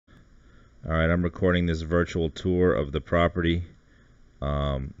Alright, I'm recording this virtual tour of the property.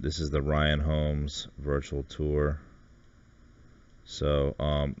 This is the Ryan Homes virtual tour.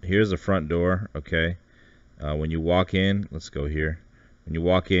 So here's the front door, okay? When you walk in, let's go here. When you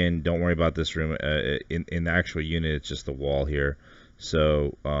walk in, don't worry about this room. In the actual unit, it's just the wall here.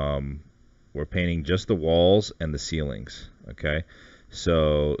 So we're painting just the walls and the ceilings, okay?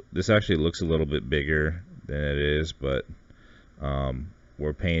 So this actually looks a little bit bigger than it is, but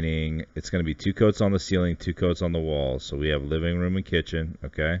we're painting, it's going to be 2 coats on the ceiling, 2 coats on the walls. So we have living room and kitchen,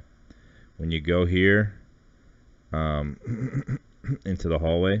 okay? When you go here into the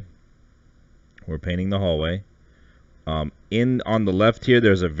hallway, we're painting the hallway. On the left here,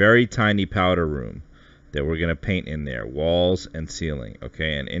 there's a very tiny powder room that we're going to paint in there, walls and ceiling,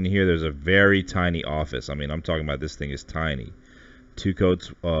 okay? And in here, there's a very tiny office. I mean, I'm talking about this thing is tiny. 2 coats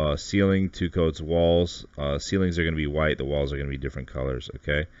ceiling, 2 coats walls. Ceilings are going to be white. The walls are going to be different colors,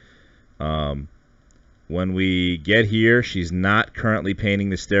 okay? When we get here, she's not currently painting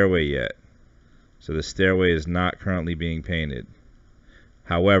the stairway yet. So the stairway is not currently being painted.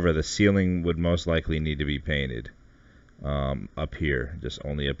 However, the ceiling would most likely need to be painted up here, just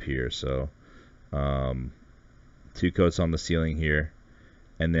only up here. So 2 coats on the ceiling here.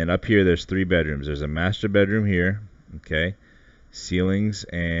 And then up here, there's 3 bedrooms. There's a master bedroom here, okay? Ceilings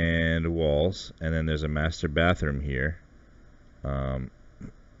and walls, and then there's a master bathroom here.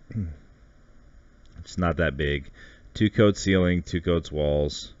 It's not that big. 2 coats ceiling, 2 coats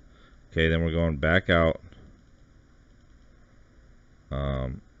walls. Okay, then we're going back out.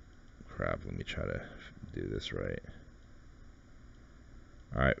 Crap, let me try to do this right.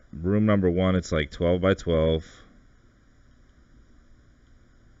 Alright, room number 1, it's like 12 by 12.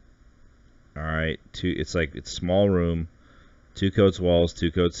 Alright, it's small room. 2 coats walls, 2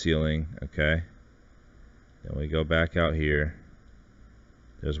 coats ceiling, okay? Then we go back out here.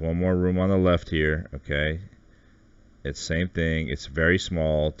 There's one more room on the left here, okay? It's same thing. It's very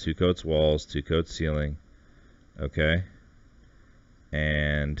small. 2 coats walls, 2 coats ceiling, okay?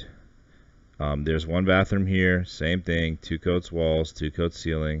 And there's one bathroom here, same thing. 2 coats walls, 2 coats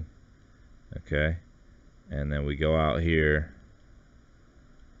ceiling, okay? And then we go out here.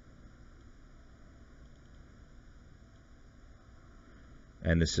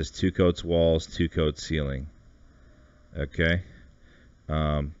 And this is 2 coats walls, 2 coats ceiling. Okay.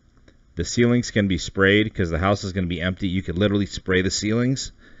 The ceilings can be sprayed because the house is going to be empty. You could literally spray the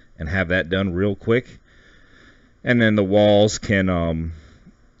ceilings and have that done real quick. And then the walls can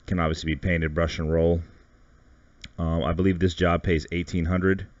obviously be painted, brush and roll. I believe this job pays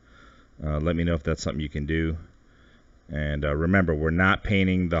 $1,800. Let me know if that's something you can do. And remember, we're not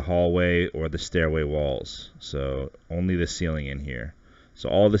painting the hallway or the stairway walls, so only the ceiling in here. So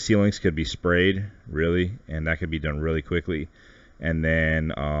all the ceilings could be sprayed, really, and that could be done really quickly. And then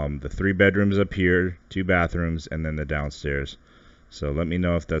the 3 bedrooms up here, 2 bathrooms, and then the downstairs. So let me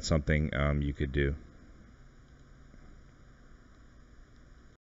know if that's something you could do.